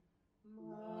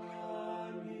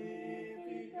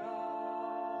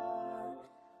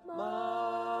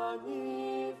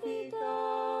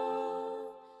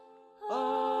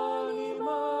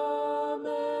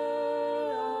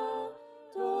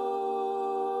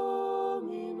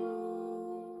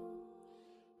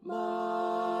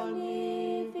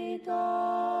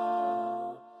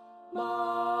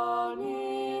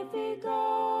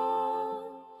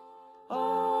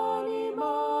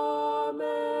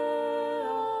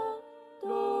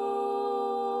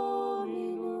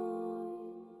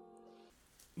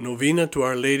Novena to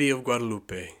Our Lady of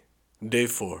Guadalupe, Day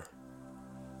 4.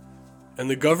 And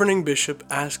the governing bishop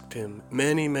asked him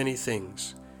many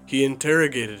things. He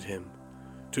interrogated him,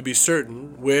 to be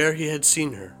certain where he had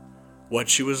seen her, what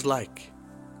she was like.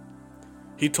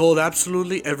 He told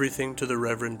absolutely everything to the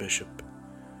reverend bishop.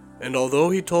 And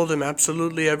although he told him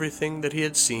absolutely everything that he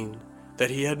had seen, that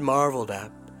he had marveled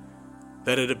at,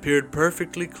 that it appeared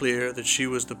perfectly clear that she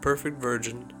was the perfect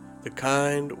Virgin, the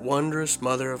kind, wondrous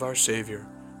Mother of our Savior,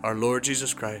 our Lord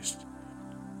Jesus Christ,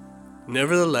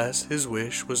 nevertheless his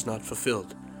wish was not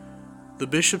fulfilled. The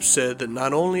bishop said that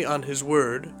not only on his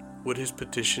word would his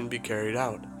petition be carried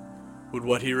out, would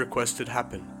what he requested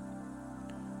happen,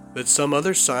 that some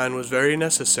other sign was very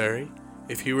necessary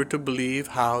if he were to believe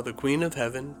how the Queen of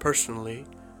Heaven personally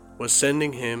was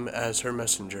sending him as her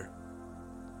messenger.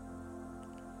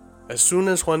 As soon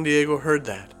as Juan Diego heard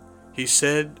that, he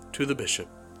said to the bishop,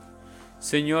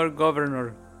 Señor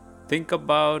Governor, think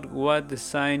about what the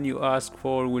sign you ask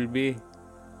for will be,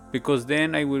 because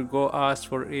then I will go ask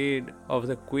for it of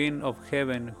the Queen of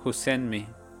Heaven who sent me.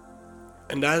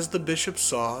 And as the bishop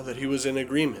saw that he was in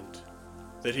agreement,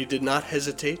 that he did not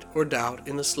hesitate or doubt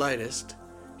in the slightest,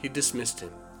 he dismissed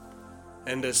him.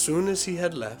 And as soon as he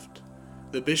had left,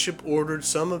 the bishop ordered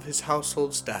some of his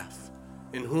household staff,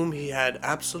 in whom he had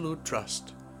absolute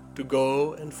trust, to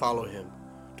go and follow him,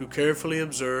 to carefully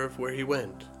observe where he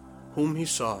went, whom he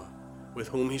saw, with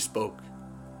whom he spoke.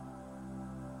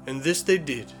 And this they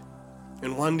did,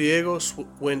 and Juan Diego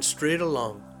went straight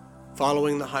along,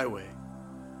 following the highway.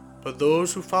 But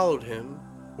those who followed him,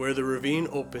 where the ravine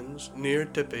opens near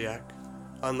Tepeyac,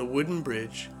 on the wooden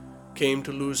bridge, came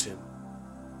to lose him.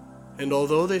 And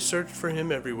although they searched for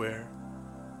him everywhere,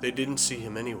 they didn't see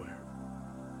him anywhere.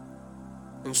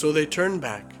 And so they turned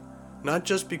back, not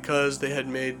just because they had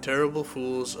made terrible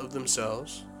fools of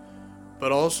themselves,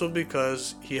 but also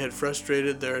because he had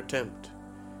frustrated their attempt.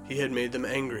 He had made them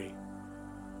angry.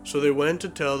 So they went to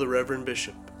tell the reverend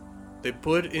bishop. They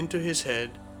put into his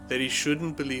head that he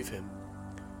shouldn't believe him.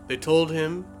 They told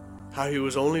him how he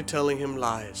was only telling him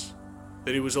lies,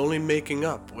 that he was only making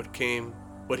up what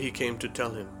he came to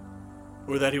tell him,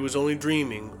 or that he was only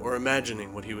dreaming or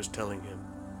imagining what he was telling him,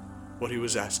 what he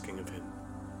was asking of him.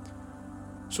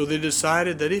 So they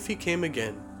decided that if he came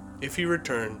again, if he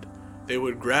returned, they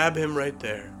would grab him right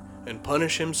there and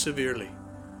punish him severely,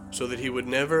 so that he would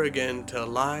never again tell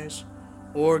lies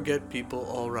or get people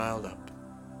all riled up.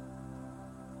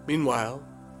 Meanwhile,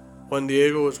 Juan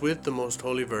Diego was with the Most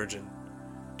Holy Virgin,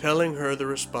 telling her the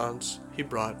response he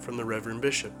brought from the Reverend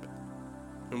Bishop.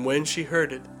 And when she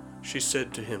heard it, she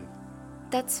said to him,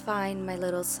 That's fine, my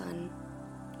little son.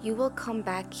 You will come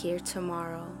back here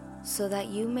tomorrow, so that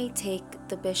you may take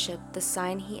the bishop the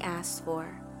sign he asked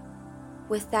for.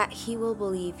 With that he will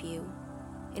believe you,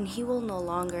 and he will no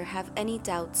longer have any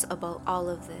doubts about all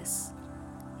of this,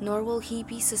 nor will he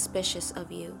be suspicious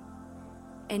of you.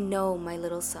 And know, my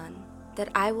little son, that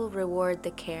I will reward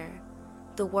the care,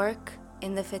 the work,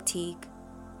 and the fatigue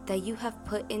that you have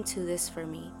put into this for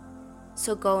me.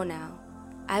 So go now.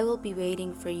 I will be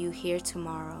waiting for you here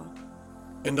tomorrow.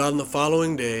 And on the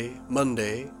following day,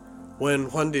 Monday, when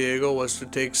Juan Diego was to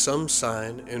take some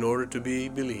sign in order to be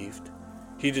believed,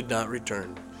 he did not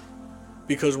return,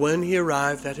 because when he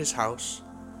arrived at his house,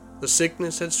 the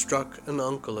sickness had struck an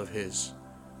uncle of his,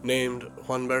 named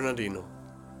Juan Bernardino,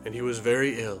 and he was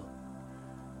very ill.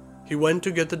 He went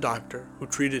to get the doctor, who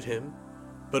treated him,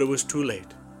 but it was too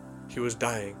late. He was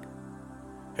dying.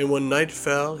 And when night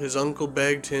fell, his uncle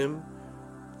begged him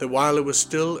that while it was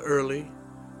still early,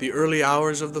 the early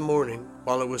hours of the morning,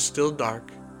 while it was still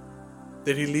dark,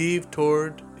 that he leave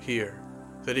toward here,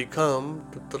 that he come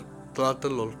to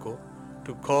Tlatelolco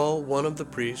to call one of the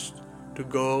priests to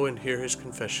go and hear his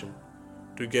confession,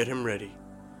 to get him ready,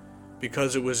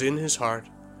 because it was in his heart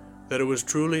that it was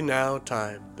truly now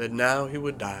time, that now he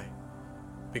would die,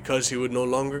 because he would no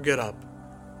longer get up,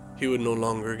 he would no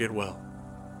longer get well.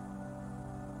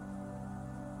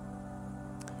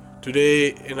 Today,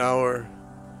 in our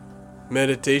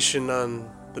meditation on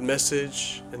the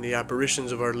message and the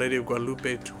apparitions of Our Lady of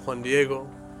Guadalupe to Juan Diego,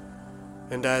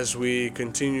 and as we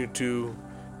continue to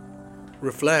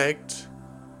reflect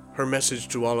her message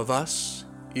to all of us,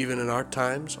 even in our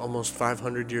times, almost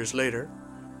 500 years later,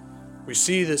 we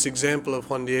see this example of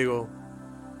Juan Diego,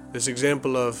 this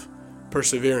example of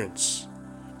perseverance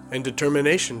and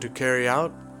determination to carry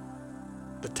out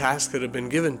the task that had been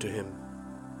given to him.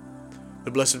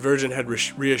 The Blessed Virgin had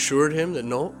reassured him that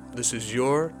no, this is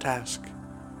your task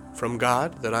from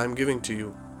God that I'm giving to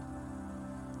you.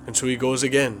 And so he goes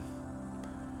again.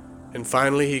 And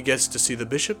finally he gets to see the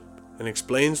bishop and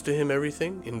explains to him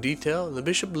everything in detail, and the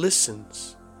bishop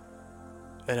listens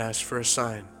and asked for a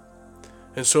sign.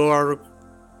 And so our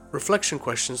reflection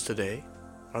questions today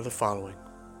are the following.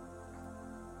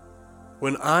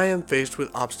 When I am faced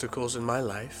with obstacles in my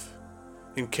life,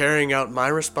 in carrying out my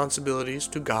responsibilities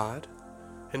to God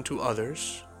and to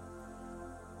others,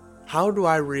 how do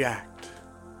I react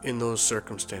in those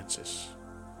circumstances,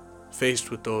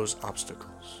 faced with those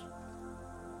obstacles?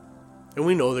 And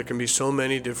we know there can be so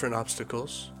many different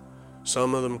obstacles.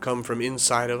 Some of them come from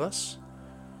inside of us.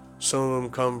 Some of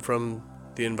them come from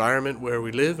the environment where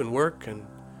we live and work and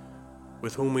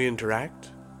with whom we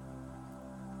interact.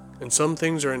 And some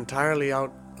things are entirely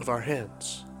out of our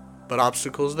hands, but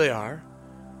obstacles they are,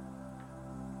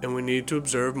 and we need to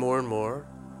observe more and more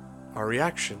our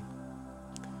reaction.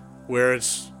 Where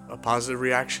it's a positive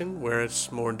reaction, where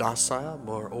it's more docile,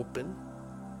 more open,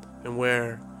 and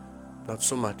where not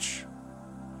so much.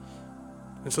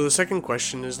 And so the second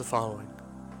question is the following.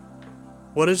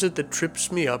 What is it that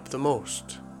trips me up the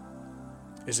most?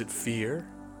 Is it fear?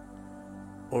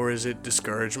 Or is it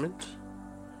discouragement?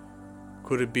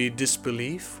 Could it be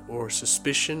disbelief or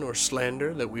suspicion or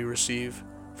slander that we receive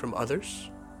from others?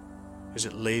 Is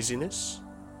it laziness?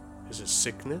 Is it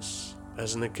sickness,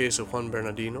 as in the case of Juan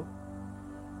Bernardino?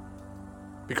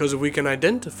 Because if we can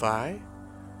identify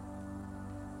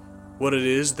what it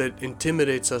is that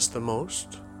intimidates us the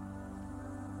most,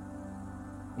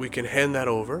 we can hand that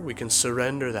over, we can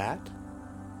surrender that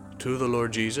to the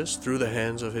Lord Jesus through the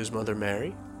hands of His Mother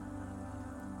Mary.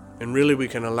 And really we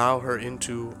can allow her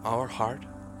into our heart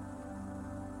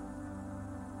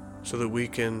so that we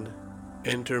can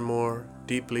enter more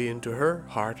deeply into her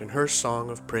heart and her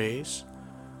song of praise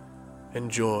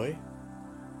and joy,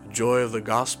 the joy of the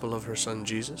gospel of her Son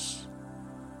Jesus,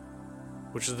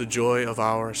 which is the joy of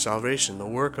our salvation, the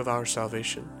work of our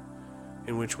salvation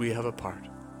in which we have a part.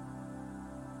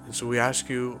 And so we ask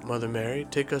you, Mother Mary,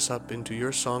 take us up into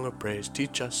your song of praise.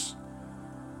 Teach us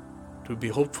to be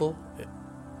hopeful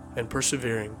and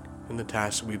persevering in the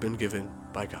task we've been given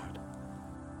by God.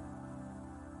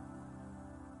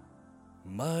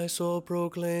 My soul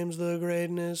proclaims the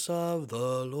greatness of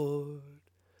the Lord.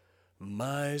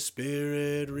 My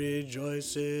spirit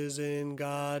rejoices in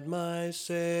God my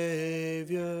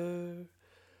Savior,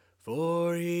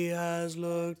 for He has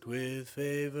looked with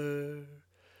favor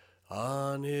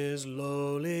on His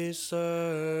lowly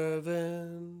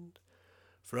servant.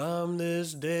 From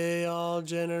this day all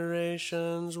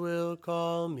generations will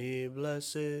call me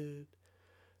blessed.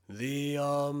 The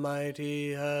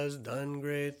Almighty has done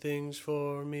great things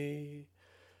for me,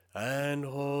 and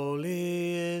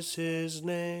holy is His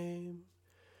name.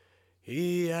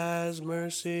 He has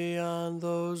mercy on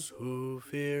those who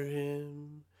fear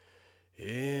Him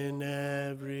in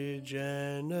every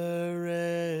generation.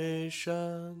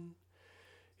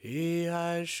 He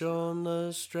has shown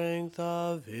the strength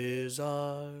of His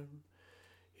arm.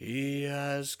 He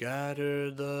has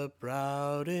scattered the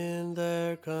proud in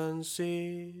their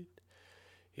conceit.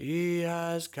 He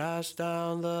has cast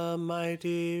down the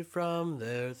mighty from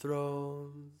their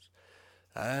thrones,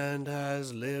 and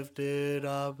has lifted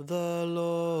up the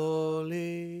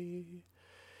lowly.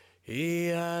 He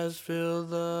has filled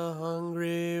the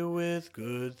hungry with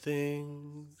good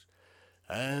things,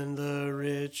 and the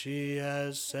rich He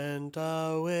has sent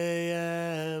away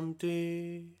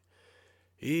empty.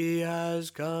 He has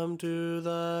come to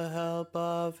the help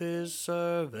of His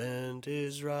servant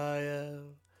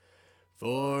Israel,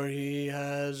 for He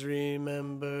has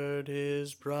remembered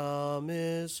His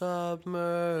promise of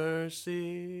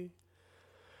mercy,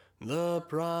 the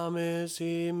promise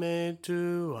He made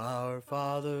to our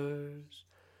fathers,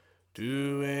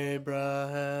 to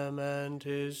Abraham and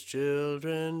his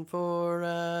children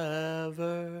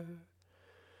forever.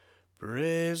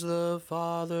 Praise the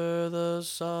Father, the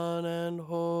Son, and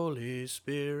Holy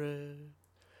Spirit,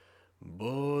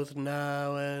 both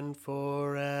now and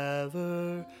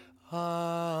forever.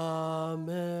 Amen.